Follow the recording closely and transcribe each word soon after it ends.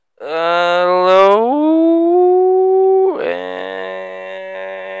Hello, and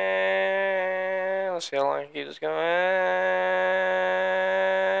let's see how long I can keep this going.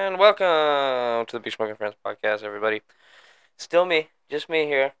 Welcome to the Beach Smoking Friends podcast, everybody. Still me, just me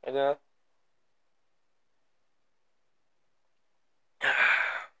here. I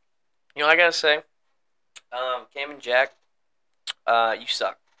gotta say, Cam and Jack, you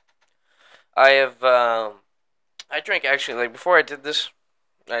suck. I have, I drank actually like before I did this.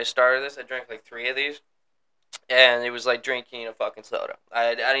 I started this. I drank like 3 of these, and it was like drinking a fucking soda.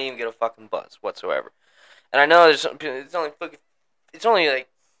 I didn't even get a fucking buzz whatsoever. And I know it's only like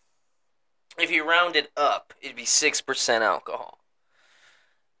if you round it up, it'd be 6% alcohol,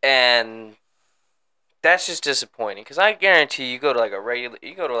 and that's just disappointing. Because I guarantee you go to like a regular,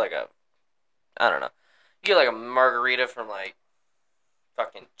 you go to like a, I don't know, you get like a margarita from like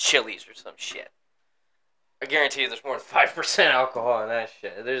fucking Chili's or some shit. I guarantee you there's more than 5% alcohol in that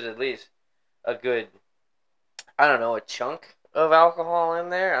shit. There's at least a good, I don't know, a chunk of alcohol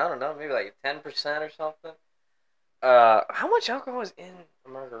in there. I don't know, maybe like 10% or something. How much alcohol is in a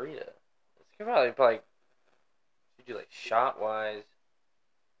margarita? It's probably like, you do like shot wise.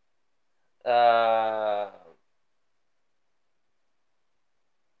 Uh,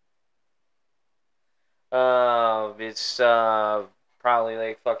 it's probably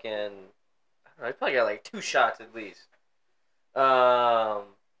like fucking. I don't know, it's probably got like 2 shots at least. Um,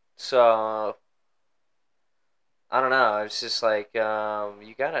 so I don't know. It's just like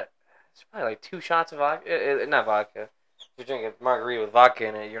you gotta. It's probably like 2 shots of vodka. Not vodka. If you're drinking margarita with vodka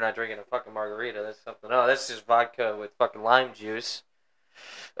in it, you're not drinking a fucking margarita. That's something. No, that's just vodka with fucking lime juice.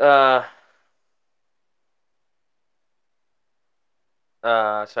 Uh,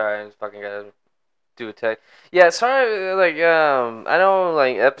 sorry, I just fucking gotta do a tech. Yeah, sorry. Like, I know,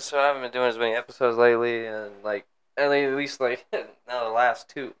 like, I haven't been doing as many episodes lately, and like, at least like now the last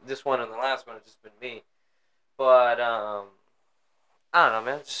two, this one and the last one have just been me. But I don't know,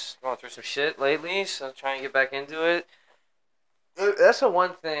 man. Just going through some shit lately, so I'm trying to get back into it. That's the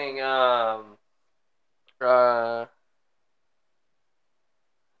one thing. Uh,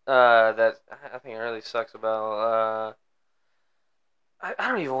 that I think really sucks about. I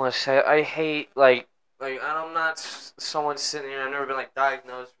don't even want to say it. I hate like I'm not someone sitting here. I've never been like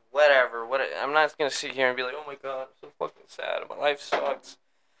diagnosed, whatever. I'm not gonna sit here and be like, oh my god, I'm so fucking sad. My life sucks,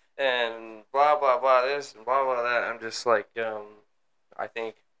 and blah blah blah this and blah blah that. I'm just like, I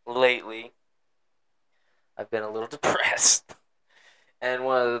think lately I've been a little depressed, and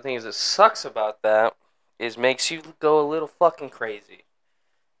one of the things that sucks about that is makes you go a little fucking crazy.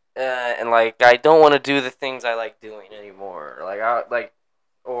 And like I don't want to do the things I like doing anymore.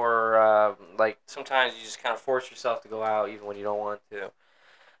 Like sometimes you just kind of force yourself to go out even when you don't want to.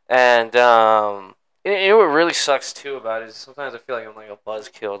 And what really sucks too about it is sometimes I feel like I'm like a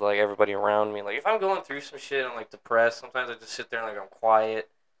buzzkill to like everybody around me. Like if I'm going through some shit, I'm like depressed. Sometimes I just sit there and like I'm quiet.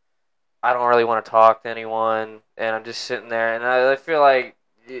 I don't really want to talk to anyone, and I'm just sitting there, and I feel like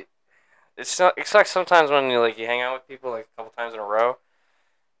it sucks sometimes when you hang out with people like a couple times in a row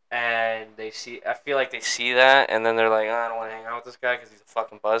and I feel like they see that, and then they're like, oh, I don't want to hang out with this guy because he's a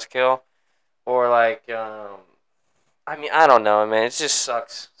fucking buzzkill, or like, I mean, I don't know, man. It just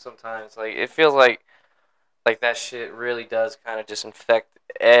sucks sometimes. Like, it feels like that shit really does kind of just infect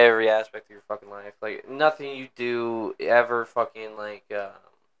every aspect of your fucking life. Like, nothing you do ever fucking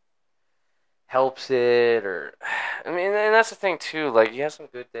helps it, or I mean, and that's the thing too. Like, you have some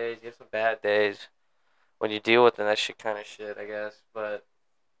good days, you have some bad days when you deal with that shit kind of shit, I guess, but.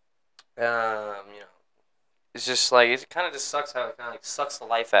 You know, it's just like it kind of just sucks how it kind of like sucks the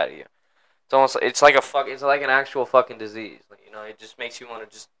life out of you. It's like an actual fucking disease. Like it just makes you want to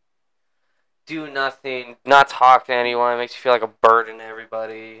just do nothing, not talk to anyone. It makes you feel like a burden to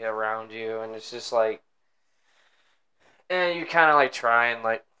everybody around you, and it's just like, and you kind of like try and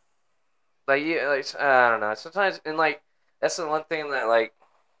like I don't know. Sometimes and like that's the one thing that like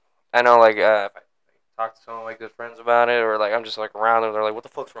I know if I talk to some of my good friends about it, or like I'm just like around them, they're like, "What the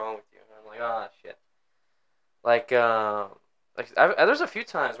fuck's wrong with you?" And I'm like, "Ah, shit." Like, there's a few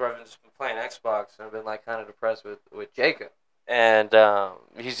times where I've been just been playing Xbox and I've been like kind of depressed with Jacob, and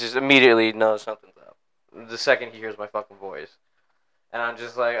he's just immediately knows something's up the second he hears my fucking voice, and I'm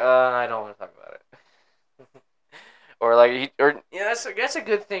just like, I don't want to talk about it. Or like, that's a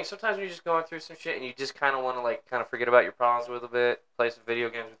good thing. Sometimes when you're just going through some shit and you just kind of want to like kind of forget about your problems a little bit, play some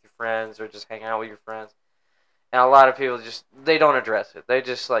video games with your friends, or just hang out with your friends. And a lot of people just they don't address it. They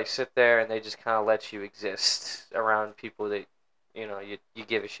just like sit there and they just kind of let you exist around people that you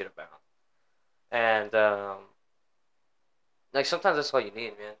give a shit about. And like sometimes that's all you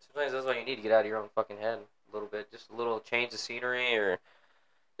need, man. Sometimes that's all you need to get out of your own fucking head a little bit. Just a little change of scenery or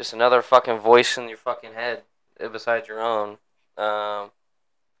Just another fucking voice in your fucking head besides your own. Um,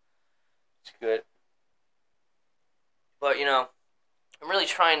 it's good, but I'm really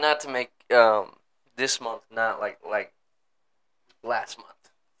trying not to make this month not like last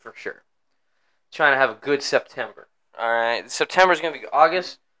month for sure. Trying to have a good September. All right, September's gonna be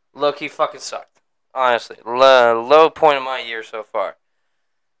August. Low key fucking sucked. Honestly, low point of my year so far,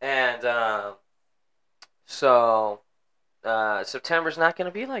 and so September's not gonna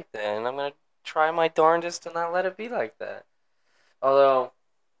be like that, and I'm gonna try my darndest to not let it be like that. Although,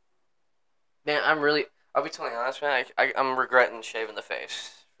 man, I'll be totally honest, man. I'm regretting shaving the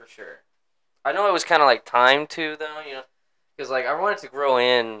face for sure. I know it was kind of like time to though, because like I wanted to grow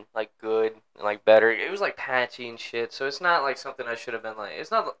in like good and like better. It was like patchy and shit, so it's not like something I should have been like. It's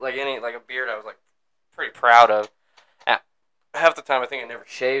not like any like a beard I was like pretty proud of. Half the time I think I never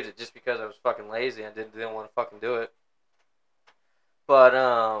shaved it just because I was fucking lazy and didn't want to fucking do it. But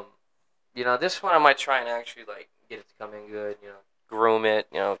this one I might try and actually like get it to come in good. Groom it.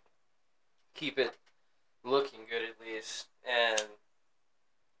 Keep it looking good at least.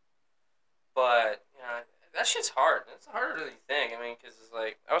 But that shit's hard. It's harder than you think. I mean, because it's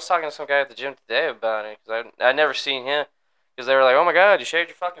like I was talking to some guy at the gym today about it because I never seen him because they were like, "Oh my god, you shaved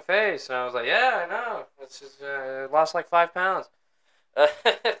your fucking face," and I was like, "Yeah, I know. It's just lost like 5 pounds."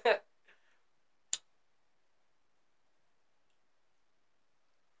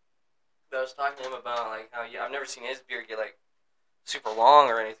 I was talking to him about like how I've never seen his beard get like super long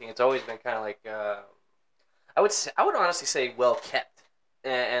or anything. It's always been kind of like I would honestly say well kept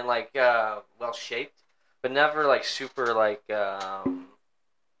and like well shaped, but never like super like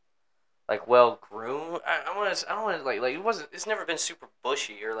well groomed. I don't want to like it wasn't. It's never been super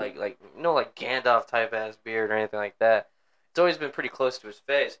bushy or like like Gandalf type ass beard or anything like that. It's always been pretty close to his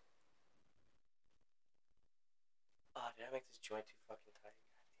face. Oh, did I make this joint too fucking tight?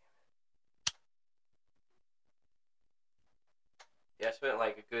 Yeah, I spent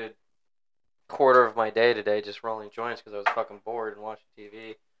like a good quarter of my day today just rolling joints because I was fucking bored and watching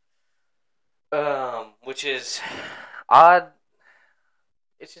TV. Which is odd.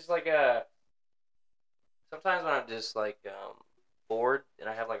 It's just like sometimes when I'm just like bored and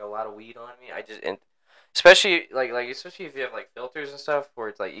I have like a lot of weed on me, I just and especially especially if you have like filters and stuff where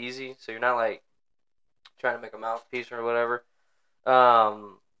it's like easy, so you're not like trying to make a mouthpiece or whatever.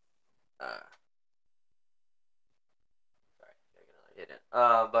 Um, sorry, gotta get another hit in.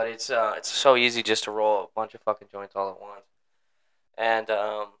 But it's so easy just to roll a bunch of fucking joints all at once, and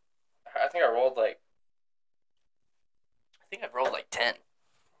I think I've rolled like 10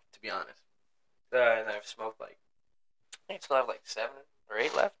 to be honest, and I've smoked like I think I still have like 7 or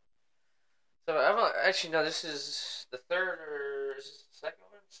 8 left. So I've actually no. This is the third or is this the second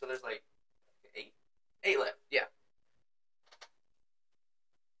one? So there's like 8 left. Yeah.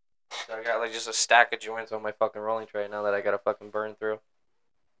 So I got like just a stack of joints on my fucking rolling tray now that I gotta fucking burn through.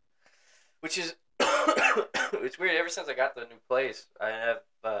 Which is it's weird. Ever since I got the new place, I have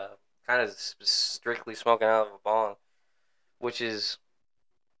kind of strictly smoking out of a bong, which is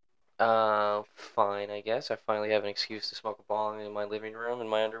fine, I guess. I finally have an excuse to smoke a bong in my living room in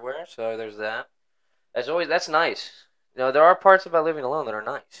my underwear. So there's that. As always, that's nice. There are parts about living alone that are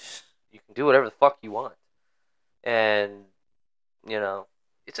nice. You can do whatever the fuck you want, and you know,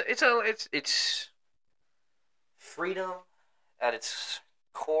 it's freedom at its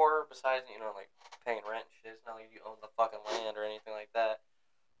core. Besides, like paying rent, and shit. It's not like you own the fucking land or anything like that.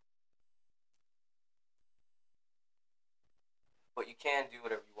 But you can do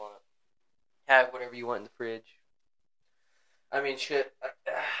whatever you want. Have whatever you want in the fridge. I mean, shit.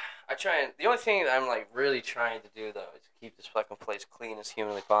 I try and the only thing that I'm like really trying to do though is keep this fucking place clean as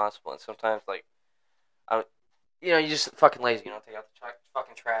humanly possible. And sometimes like I, you just fucking lazy. Take out the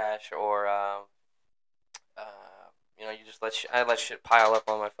fucking trash or uh, you just I let shit pile up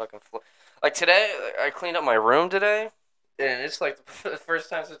on my fucking floor. Like today, I cleaned up my room today, and it's like the first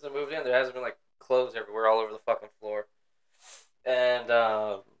time since I moved in, there hasn't been like clothes everywhere all over the fucking floor. And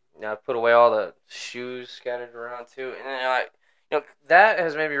I put away all the shoes scattered around too, and that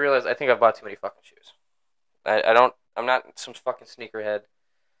has made me realize I think I've bought too many fucking shoes. I don't. I'm not some fucking sneakerhead.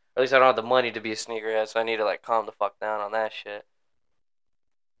 Or at least I don't have the money to be a sneakerhead, so I need to like calm the fuck down on that shit.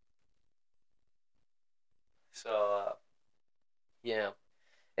 So yeah,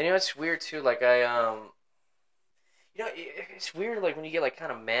 and it's weird too. Like it's weird like when you get like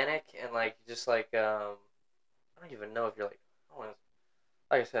kind of manic and like just like I don't even know if you're like I don't know,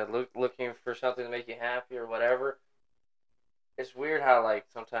 like I said, looking for something to make you happy or whatever. It's weird how like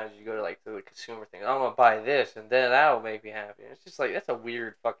sometimes you go to like the consumer thing. I'm gonna buy this and then that will make me happy. It's just like that's a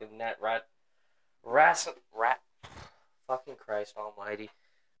weird fucking rat. Fucking Christ Almighty.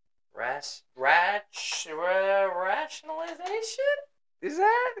 Rationalization? Is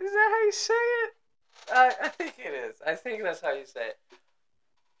that how you say it? I think it is. I think that's how you say it.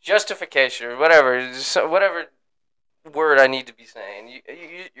 Justification, whatever, whatever word I need to be saying.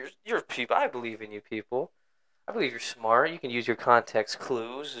 You're people. I believe in you, people. I believe you're smart. You can use your context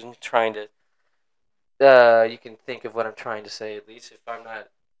clues and trying to. You can think of what I'm trying to say at least if I'm not,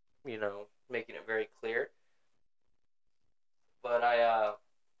 making it very clear. But I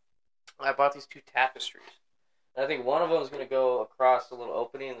bought these two tapestries. And I think one of them is gonna go across the little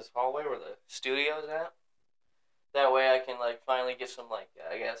opening in this hallway where the studio's at. That way I can like finally get some like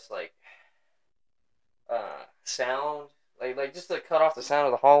I guess like sound like just to cut off the sound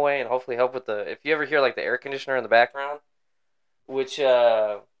of the hallway and hopefully help with the if you ever hear like the air conditioner in the background, which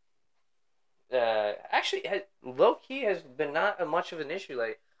actually low key has been not a much of an issue.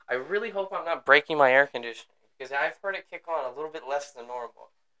 Like I really hope I'm not breaking my air conditioning because I've heard it kick on a little bit less than normal.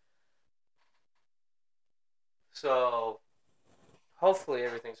 So hopefully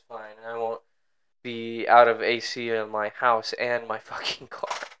everything's fine and I won't be out of AC in my house and my fucking car.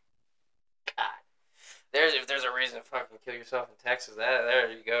 God, if there's a reason to fucking kill yourself in Texas, that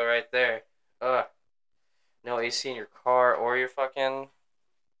there you go right there. Ugh, no AC in your car or your fucking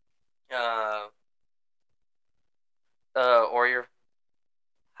uh or your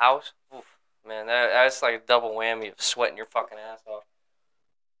house. Oof, man, that's like a double whammy of sweating your fucking ass off.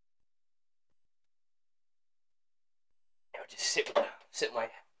 Just sit my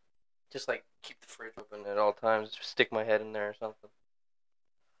just like keep the fridge open at all times. Just stick my head in there or something,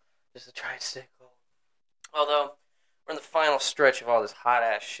 just to try and stay cold. Although we're in the final stretch of all this hot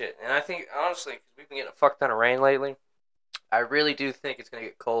ass shit, and I think honestly, because we've been getting a fuck ton of rain lately, I really do think it's gonna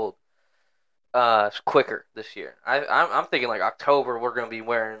get cold. Quicker this year. I'm thinking like October we're gonna be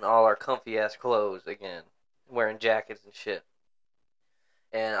wearing all our comfy ass clothes again, wearing jackets and shit,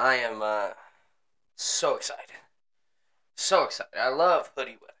 and I am so excited, so excited. I love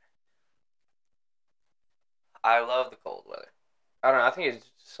hoodie weather. I love the cold weather. I don't know. I think it's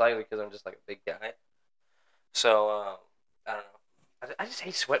slightly because I'm just like a big guy. So I don't know. I just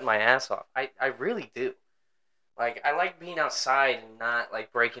hate sweating my ass off. I really do. Like I like being outside and not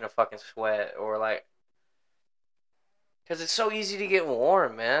like breaking a fucking sweat or like because it's so easy to get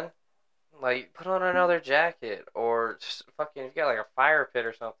warm, man. Like put on another jacket or just fucking if you got like a fire pit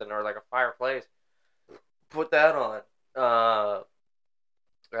or something or like a fireplace, put that on.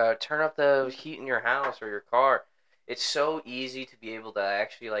 Turn up the heat in your house or your car. It's so easy to be able to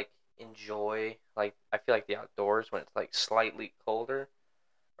actually like enjoy like I feel like the outdoors when it's like slightly colder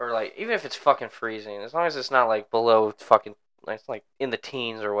or like even if it's fucking freezing as long as it's not like below fucking like it's like in the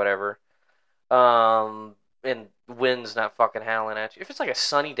teens or whatever. And wind's not fucking howling at you. If it's like a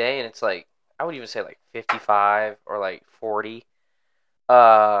sunny day and it's like I would even say like 55 or like 40.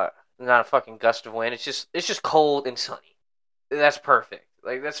 Uh Not a fucking gust of wind. It's just cold and sunny. That's perfect.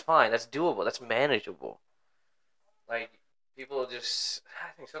 Like that's fine. That's doable. That's manageable. Like people just,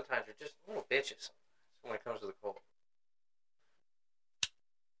 I think sometimes they're just little bitches when it comes to the cold.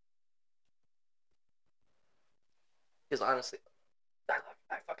 Because honestly,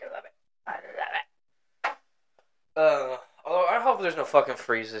 I fucking love it. I love it. Although I hope there's no fucking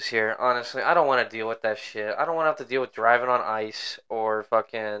freeze this year. Honestly, I don't want to deal with that shit. I don't want to have to deal with driving on ice or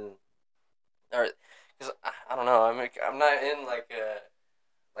fucking, or because I don't know. I'm not in like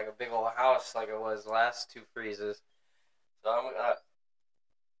a big old house like it was last two freezes. So I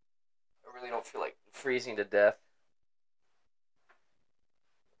really don't feel like freezing to death.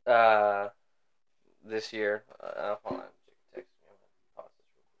 Uh, this year. Hold on. Text me. I'm gonna pause this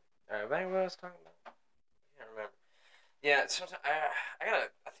real quick. All right, back what I was talking about. I can't remember. Yeah, sometimes I gotta.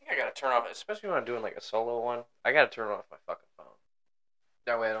 I think I gotta turn off, especially when I'm doing like a solo one. I gotta turn off my fucking phone.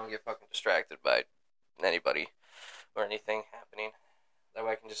 That way I don't get fucking distracted by anybody or anything happening. That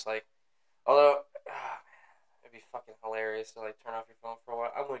way I can just like. Although, it'd be fucking hilarious to like turn off your phone for a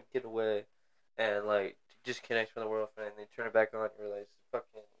while. I'm gonna get away and like just connect from the world and then turn it back on and realize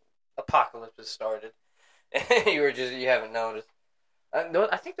fucking apocalypse has started. You haven't noticed. No,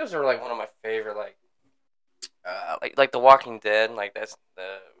 I think those are like one of my favorite like The Walking Dead. Like that's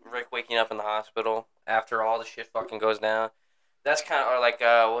the Rick waking up in the hospital after all the shit fucking goes down. That's kind of or like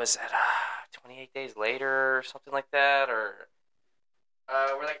what was that 28 days later or something like that or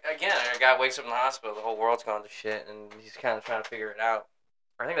we're like again a guy wakes up in the hospital the whole world's gone to shit and he's kind of trying to figure it out.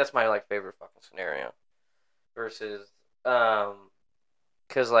 I think that's my like favorite fucking scenario versus um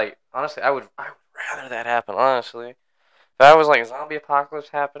because like honestly I would rather that happen honestly. If I was like a zombie apocalypse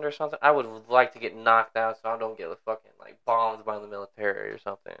happened or something, I would like to get knocked out so I don't get fucking like bombed by the military or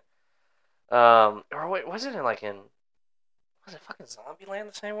something. Or wait, wasn't was it fucking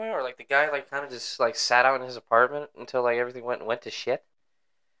Zombieland the same way, or like the guy like kind of just like sat out in his apartment until like everything went to shit.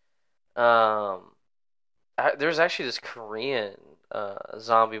 Um, there's actually this Korean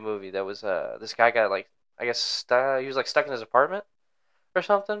zombie movie that was this guy got like I guess he was like stuck in his apartment or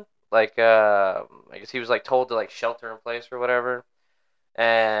something. Like I guess he was like told to like shelter in place or whatever,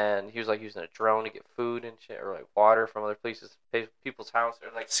 and he was like using a drone to get food and shit or like water from other places, people's house or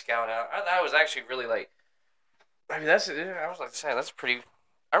like scout out. I thought it was actually really like. I mean that's I was like saying that's pretty.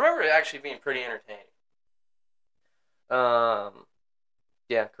 I remember it actually being pretty entertaining. Um,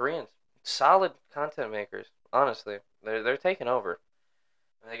 yeah, Koreans solid content makers. Honestly, they're taking over.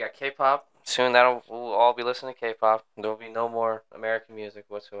 And they got K-pop. Soon we'll all be listening to K-pop. There will be no more American music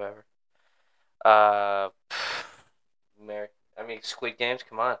whatsoever. Uh, I mean, Squid Games.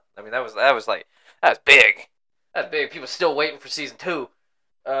 Come on. I mean, that was big. That's big. People still waiting for season 2.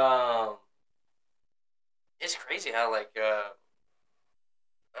 Um, it's crazy how like I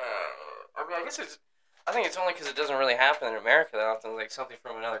mean, I think it's only because it doesn't really happen in America that often. Like something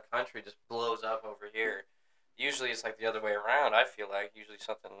from another country just blows up over here. Usually it's like the other way around. I feel like usually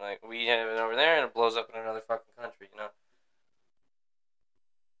something like we have it over there and it blows up in another fucking country.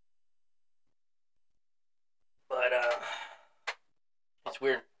 But it's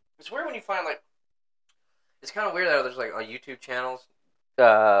weird. It's weird when you find like it's kind of weird that there's like YouTube channels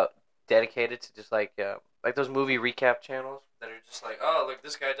uh dedicated to just like those movie recap channels that are just like, oh look,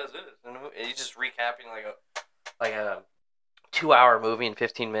 this guy does this and he's just recapping like a 2 hour movie in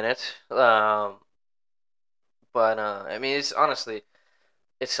 15 minutes. But I mean, it's honestly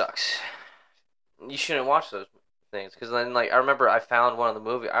it sucks. You shouldn't watch those things because then like I remember I found one of the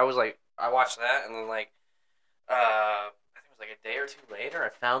movie. I was like I watched that and then like I think it was like a day or two later I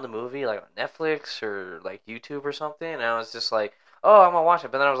found the movie like on Netflix or like YouTube or something and I was just like, oh, I'm gonna watch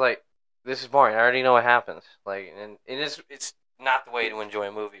it. But then I was like, this is boring. I already know what happens. Like and it's not the way to enjoy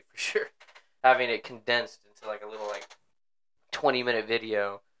a movie for sure. Having it condensed into like a little like 20-minute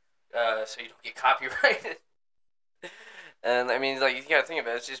video, so you don't get copyrighted. And I mean, like you gotta think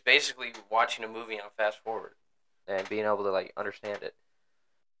about it. It's just basically watching a movie on fast forward and being able to like understand it.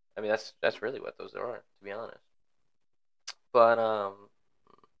 I mean, that's really what those are, to be honest. But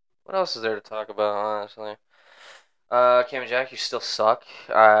what else is there to talk about? Honestly, Cam and Jack, you still suck.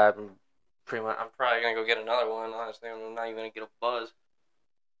 I'm probably gonna go get another one. Honestly, I'm not even gonna get a buzz.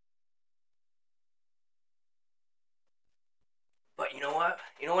 But you know what?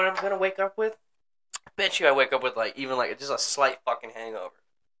 You know what I'm gonna wake up with? I bet you I wake up with like even like just a slight fucking hangover.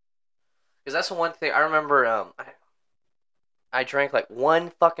 Because that's the one thing I remember. I drank like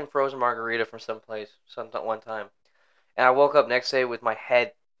one fucking frozen margarita from some one time, and I woke up next day with my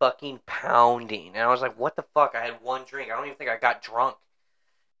head fucking pounding, and I was like, "What the fuck?" I had one drink. I don't even think I got drunk,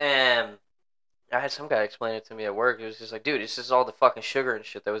 and I had some guy explain it to me at work. It was just like, "Dude, it's just all the fucking sugar and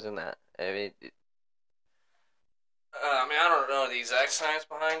shit that was in that." I mean, I don't know the exact science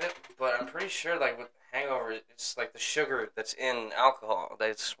behind it, but I'm pretty sure like with hangover, it's like the sugar that's in alcohol.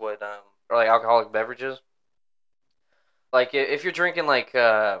 That's what or like alcoholic beverages. Like if you're drinking like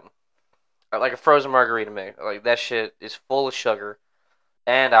a frozen margarita mix, like that shit is full of sugar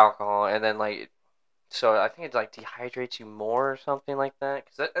and alcohol, and then like so I think it like dehydrates you more or something like that.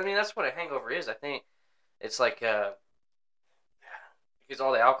 Because I mean that's what a hangover is. I think it's like because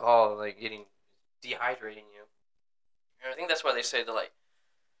all the alcohol like getting dehydrating you. And I think that's why they say to like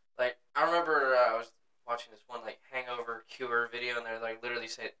I remember I was watching this one like hangover cure video, and they're like literally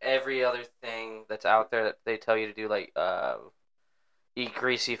saying every other thing that's out there that they tell you to do like eat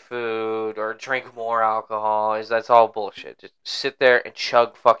greasy food or drink more alcohol is that's all bullshit. Just sit there and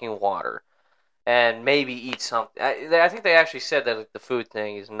chug fucking water and maybe eat something. I think they actually said that like, the food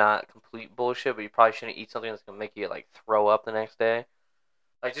thing is not complete bullshit, but you probably shouldn't eat something that's gonna make you like throw up the next day.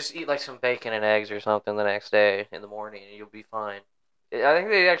 Like just eat like some bacon and eggs or something the next day in the morning, and you'll be fine. I think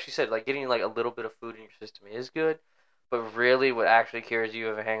they actually said like getting like a little bit of food in your system is good, but really what actually cures you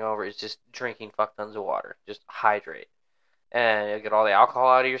of a hangover is just drinking fuck tons of water. Just hydrate, and you'll get all the alcohol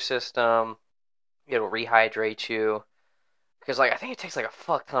out of your system. It'll rehydrate you. Because like I think it takes like a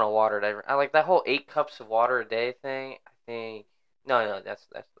fuck ton of water to. I like that whole 8 cups of water a day thing. I think no, that's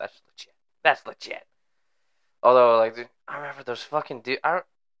legit. That's legit. Although like dude, I remember those fucking dude. I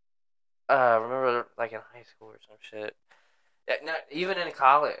remember like in high school or some shit. Yeah, not even in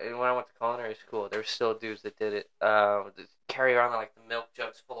college when I went to culinary school, there were still dudes that did it. Carry around like the milk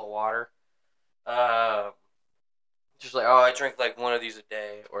jugs full of water. Um, just like, oh, I drink like one of these a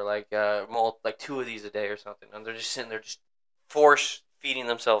day, or like like 2 of these a day or something, and they're just sitting there just force feeding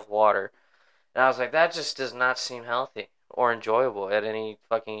themselves water. And I was like, that just does not seem healthy or enjoyable at any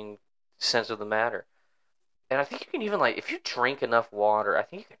fucking sense of the matter. And I think you can even like if you drink enough water, I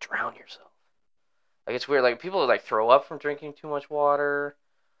think you can drown yourself. Like it's weird. Like people like throw up from drinking too much water.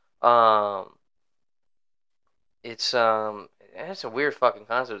 Um, it's a weird fucking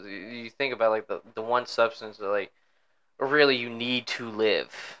concept. You think about like the one substance that like really you need to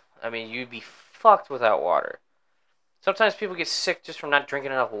live. I mean, you'd be fucked without water. Sometimes people get sick just from not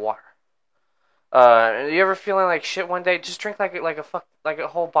drinking enough water. You ever feeling like shit one day? Just drink like a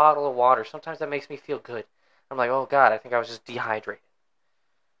whole bottle of water. Sometimes that makes me feel good. I'm like, oh god, I think I was just dehydrated.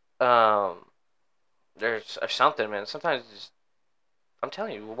 Um, there's something, man. Sometimes just, I'm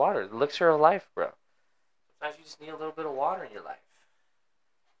telling you, water, the elixir of life, bro. Sometimes you just need a little bit of water in your life.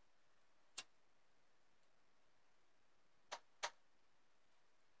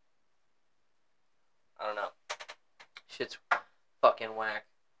 I don't know. Shit's fucking whack,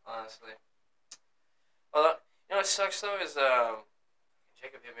 honestly. Well, you know what sucks though is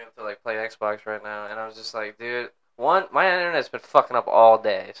Jacob hit me up to like play Xbox right now, and I was just like, dude, one, my internet's been fucking up all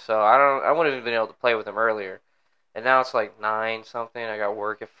day, so I wouldn't have been able to play with him earlier, and now it's like 9 something. I got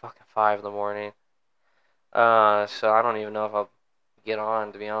work at fucking 5 in the morning. So I don't even know if I'll get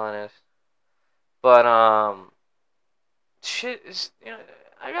on, to be honest. But shit is,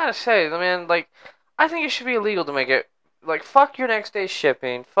 I gotta say, man, like, I think it should be illegal to make it like fuck your next day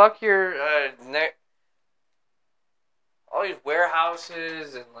shipping, fuck your all these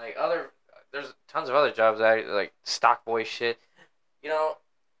warehouses and like other. There's tons of other jobs that like stock boy shit. You know,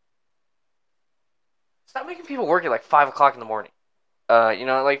 stop making people work at like 5 o'clock in the morning.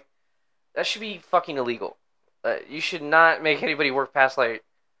 Like that should be fucking illegal. You should not make anybody work past like.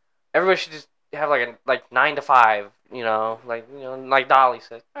 Everybody should just have like a like 9 to 5. Like Dolly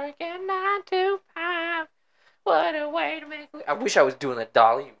says, working 9 to 5. What a way to make. I wish I was doing that,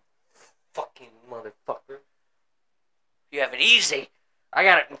 Dolly. You fucking motherfucker. You have it easy. I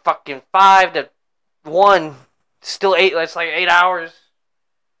got it in fucking 5 to 1. Still 8. That's like 8 hours.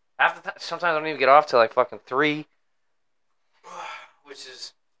 Sometimes I don't even get off till like fucking 3. Which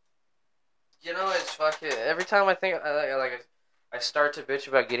is, it's fucking. Every time I think I start to bitch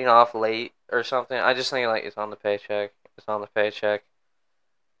about getting off late or something, I just think like it's on the paycheck. It's on the paycheck.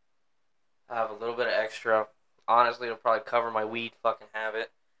 I have a little bit of extra. Honestly, it'll probably cover my weed fucking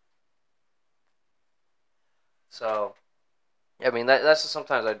habit. So, I mean that's just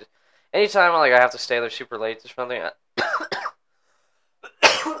sometimes I. Anytime like I have to stay there super late or something,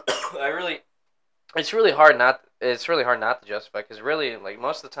 I really, it's really hard not to justify because really like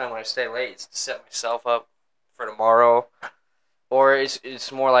most of the time when I stay late, it's to set myself up for tomorrow, or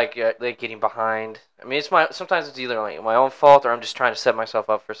it's more like getting behind. I mean, sometimes it's either like my own fault or I'm just trying to set myself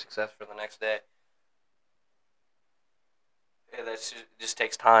up for success for the next day. And just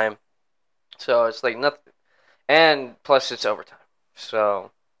takes time, so it's like nothing. And plus, it's overtime.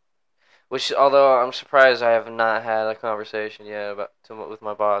 So, which although I'm surprised I have not had a conversation yet with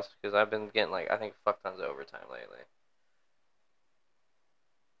my boss because I've been getting like I think fuck tons of overtime lately.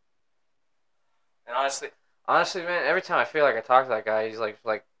 And honestly, man, every time I feel like I talk to that guy, he's like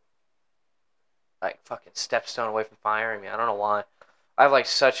fucking stepstone away from firing me. I don't know why. I have like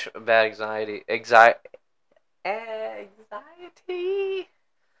such bad anxiety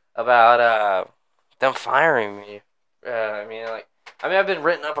about them firing me. I've been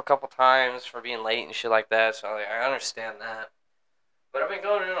written up a couple times for being late and shit like that, so like, I understand that. But I've been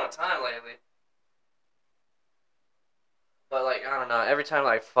going in on time lately. But like I don't know, every time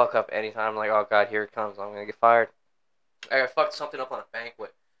I fuck up anytime, I'm like, oh god, here it comes, I'm gonna get fired. I fucked something up on a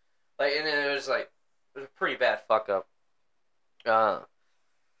banquet, and it was a pretty bad fuck up. Uh,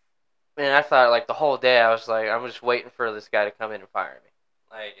 and I thought like the whole day I was like, I'm just waiting for this guy to come in and fire me.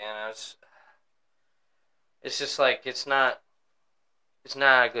 It's just like it's not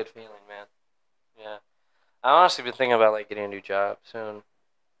a good feeling, man. Yeah, I honestly been thinking about like getting a new job soon,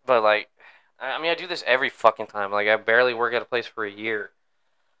 but like, I mean, I do this every fucking time. Like, I barely work at a place for a year,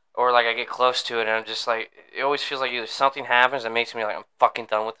 or like I get close to it, and I'm just like, it always feels like either something happens that makes me like I'm fucking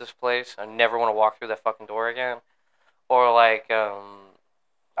done with this place. I never want to walk through that fucking door again, or like, I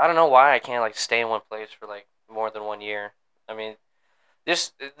don't know why I can't like stay in one place for like more than 1 year. I mean,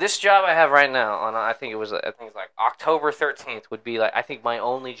 this job I have right now on I think it's like October 13th would be like I think my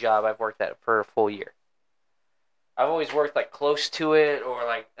only job I've worked at for a full year. I've always worked like close to it or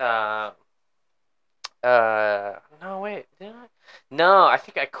like no wait did I? No, I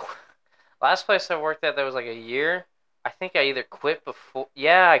think last place I worked at that was like a year. I think I either quit before.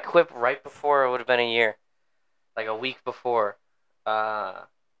 Yeah, I quit right before it would have been a year, like a week before, uh,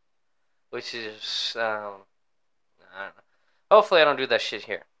 which is I don't know. Hopefully, I don't do that shit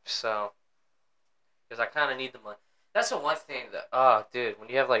here. So, because I kind of need the money. That's the one thing that, oh, dude, when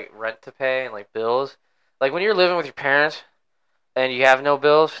you have like rent to pay and like bills, Like when you're living with your parents and you have no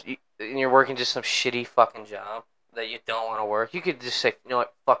bills, and you're working just some shitty fucking job that you don't want to work, you could just say, you know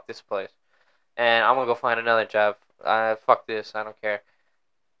what, fuck this place, and I'm gonna go find another job. Fuck this, I don't care.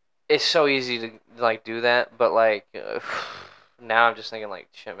 It's so easy to like do that, but like now I'm just thinking like,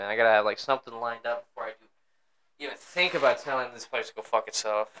 shit, man, I gotta have like something lined up before I do even think about telling this place to go fuck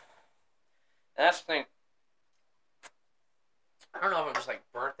itself. And that's the thing. I don't know if I'm just like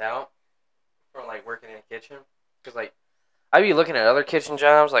burnt out from like working in a kitchen, because like I be looking at other kitchen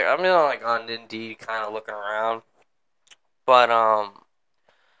jobs. Like I'm like on Indeed, kind of looking around, but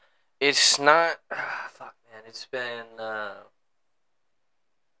it's not. Fuck, man, it's been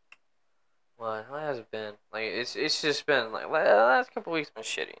what? How has it been? Like it's just been like the last couple weeks been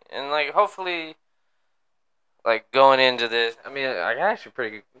shitty, and like hopefully like going into this, I mean I got actually a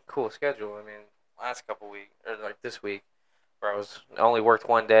pretty cool schedule. I mean last couple weeks or like this week where I only worked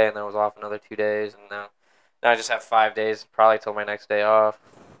one day and then I was off another 2 days, and now I just have 5 days probably till my next day off.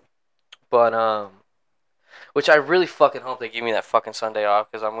 But which I really fucking hope they give me that fucking Sunday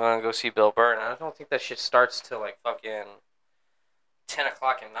off, because I'm gonna go see Bill Burr, and I don't think that shit starts till like fucking 10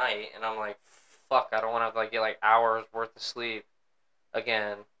 o'clock at night, and I'm like, fuck, I don't want to like get like hours worth of sleep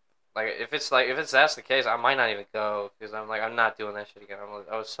again. Like if that's the case, I might not even go, because I'm not doing that shit again.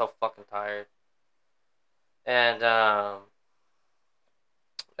 I was so fucking tired. And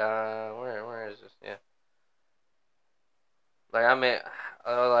where is this? Yeah, like I mean,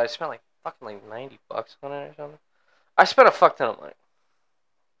 I spent like fucking like $90 on it or something. I spent a fuck ton of money.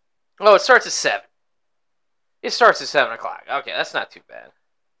 Oh, it starts at 7. It starts at 7 o'clock. Okay, that's not too bad.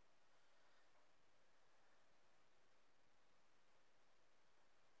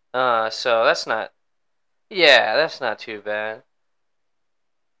 So that's not. Yeah, that's not too bad.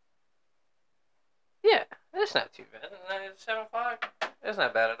 Yeah, that's not too bad. 7 o'clock. That's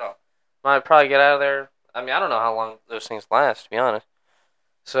not bad at all. Might probably get out of there. I mean, I don't know how long those things last, to be honest.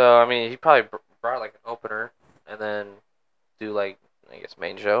 So I mean, he probably brought like an opener, and then do like, I guess,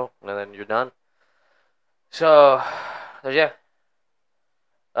 main show, and then you're done. So, yeah.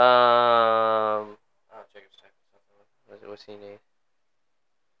 Oh, Jacob's typing something. What's he need?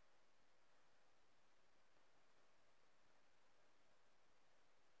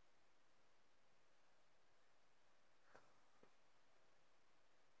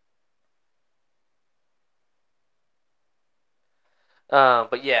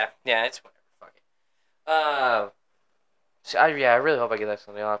 But yeah, it's whatever. Fuck it. I really hope I get that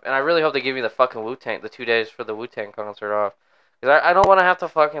Sunday off, and I really hope they give me the fucking Wu Tang, the 2 days for the Wu Tang concert off, because I don't want to have to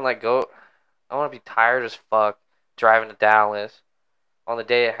fucking like go. I want to be tired as fuck driving to Dallas on the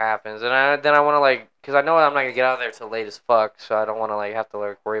day it happens, and then I want to like, because I know I'm not gonna get out of there till late as fuck, so I don't want to like have to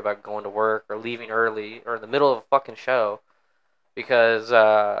like worry about going to work or leaving early or in the middle of a fucking show, because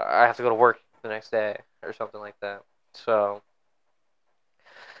I have to go to work the next day or something like that. So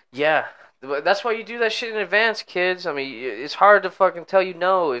yeah, that's why you do that shit in advance, kids. I mean, it's hard to fucking tell you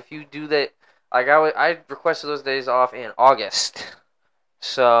no if you do that. Like I requested those days off in August,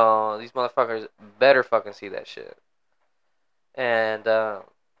 so these motherfuckers better fucking see that shit. And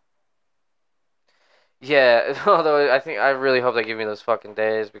yeah, although I really hope they give me those fucking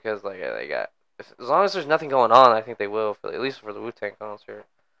days, because like they got, as long as there's nothing going on, I think they will, for at least for the Wu Tang concert,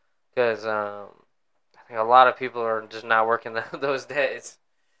 because I think a lot of people are just not working those days.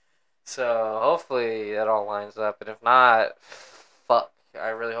 So hopefully that all lines up, and if not, fuck. I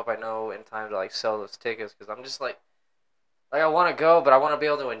really hope I know in time to like sell those tickets, because I'm just like I want to go, but I want to be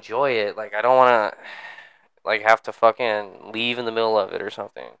able to enjoy it. Like I don't want to like have to fucking leave in the middle of it or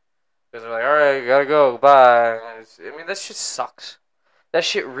something, because they're like, all right, you gotta go, bye. I mean, that shit sucks. That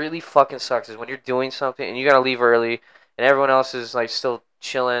shit really fucking sucks. Is when you're doing something and you gotta leave early, and everyone else is like still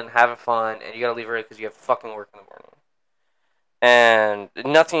chilling, having fun, and you gotta leave early because you have fucking work in the morning. And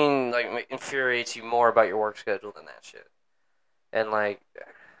nothing like infuriates you more about your work schedule than that shit. And like,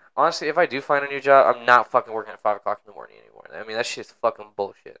 honestly, if I do find a new job, I'm not fucking working at 5 o'clock in the morning anymore. I mean, that shit's fucking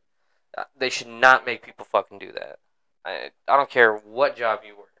bullshit. They should not make people fucking do that. I don't care what job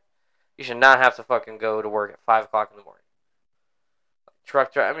you work. You should not have to fucking go to work at 5 o'clock in the morning.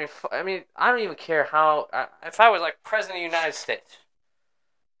 Truck driver. I mean, I don't even care how. If I was like president of the United States,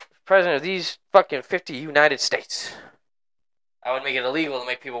 president of these fucking 50 United States, I would make it illegal to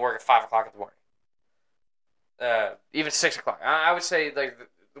make people work at 5 o'clock in the morning. Even 6 o'clock. I would say like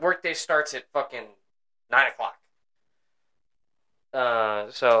the workday starts at fucking 9 o'clock.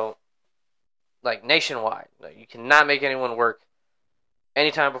 So like nationwide, like, you cannot make anyone work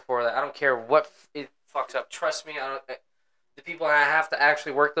anytime before that. I don't care what it fucks up. Trust me, the people that have to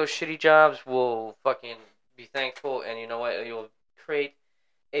actually work those shitty jobs will fucking be thankful, and you know what? You'll create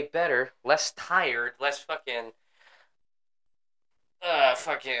a better, less tired, less fucking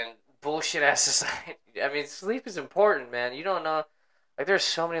bullshit ass society. I mean, sleep is important, man. You don't know, like, there's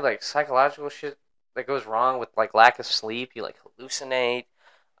so many like psychological shit that goes wrong with like lack of sleep. You like hallucinate.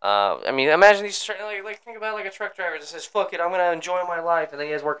 I mean, imagine these like think about like a truck driver that says, "Fuck it, I'm gonna enjoy my life," and then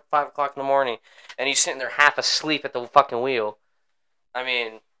he has work at 5 o'clock in the morning, and he's sitting there half asleep at the fucking wheel. I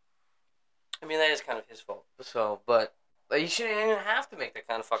mean, that is kind of his fault. So, but like, you shouldn't even have to make that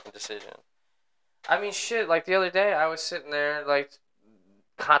kind of fucking decision. I mean, shit. Like the other day, I was sitting there like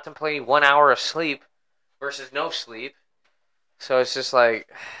contemplating 1 hour of sleep versus no sleep. So it's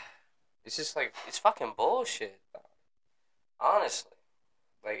fucking bullshit. Honestly,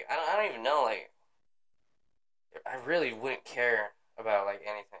 like I don't even know. Like I really wouldn't care about like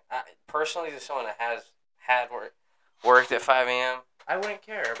anything. Personally, as someone that has had worked at 5 a.m., I wouldn't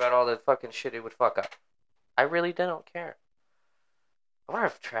care about all the fucking shit it would fuck up. I really don't care. I wonder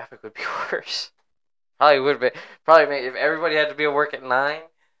if traffic would be worse. Probably would be. Probably make if everybody had to be at work at 9.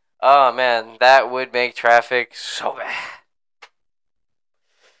 Oh man, that would make traffic so bad.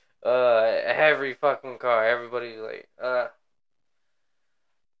 Every fucking car, everybody like that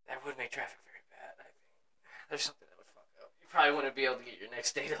would make traffic very bad. I think there's something that would fuck up. You probably wouldn't be able to get your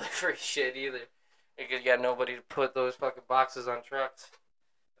next day delivery shit either, because you got nobody to put those fucking boxes on trucks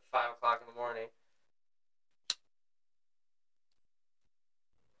at 5 o'clock in the morning.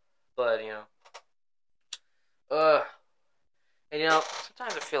 But uh, and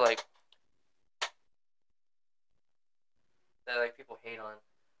sometimes I feel that like people hate on,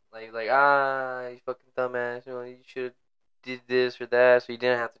 you fucking dumbass, you should have did this or that, so you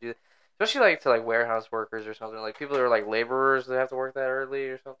didn't have to do that. Especially like to like warehouse workers or something, like people that are like laborers that have to work that early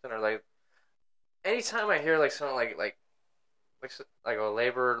or something, or like anytime I hear like someone like a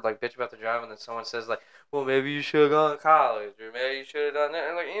laborer like bitch about the job, and then someone says like, well, maybe you should have gone to college, or maybe you should have done that.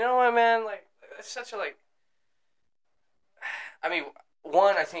 And like, you know what, man? Like, it's such a like. I mean,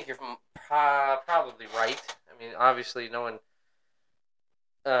 one, I think you're probably right. I mean, obviously, no one,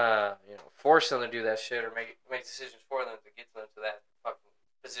 force them to do that shit or make decisions for them to get them to that fucking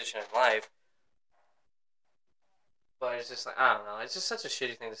position in life. But it's just like I don't know. It's just such a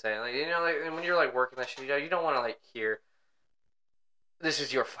shitty thing to say. Like like when you're like working that shitty job, you don't want to like hear this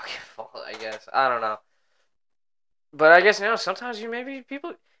is your fucking fault. I guess I don't know. But I guess sometimes you maybe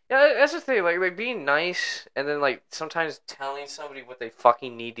people. Yeah, that's the thing. Like being nice, and then like sometimes telling somebody what they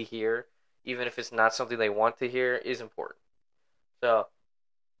fucking need to hear, even if it's not something they want to hear, is important. So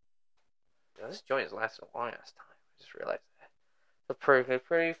this joint has lasted a long ass time. I just realized that. It's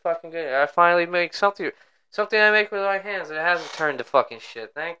pretty fucking good. I finally make something I make with my hands that hasn't turned to fucking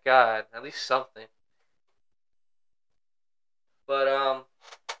shit. Thank God, at least something. But oh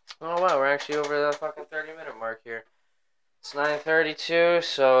wow, we're actually over the fucking 30-minute mark here. It's 9:32,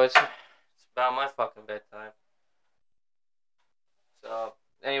 so it's about my fucking bedtime. So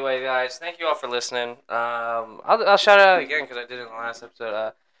anyway, guys, thank you all for listening. I'll shout it out again because I did it in the last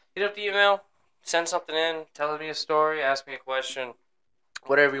episode. Hit up the email, send something in, tell me a story, ask me a question,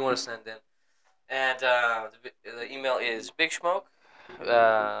 whatever you want to send in. And the email is Big Smoke,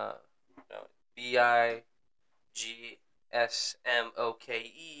 BIGSMOKE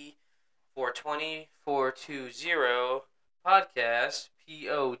 420 podcast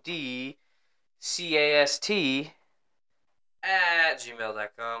PODCAST at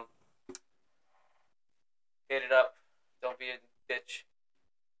gmail.com. Hit it up. Don't be a bitch.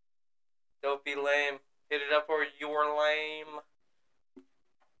 Don't be lame. Hit it up or you're lame.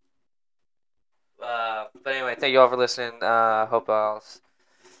 But anyway, thank you all for listening. Hope I'll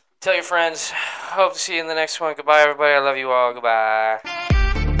tell your friends. Hope to see you in the next one. Goodbye, everybody. I love you all. Goodbye.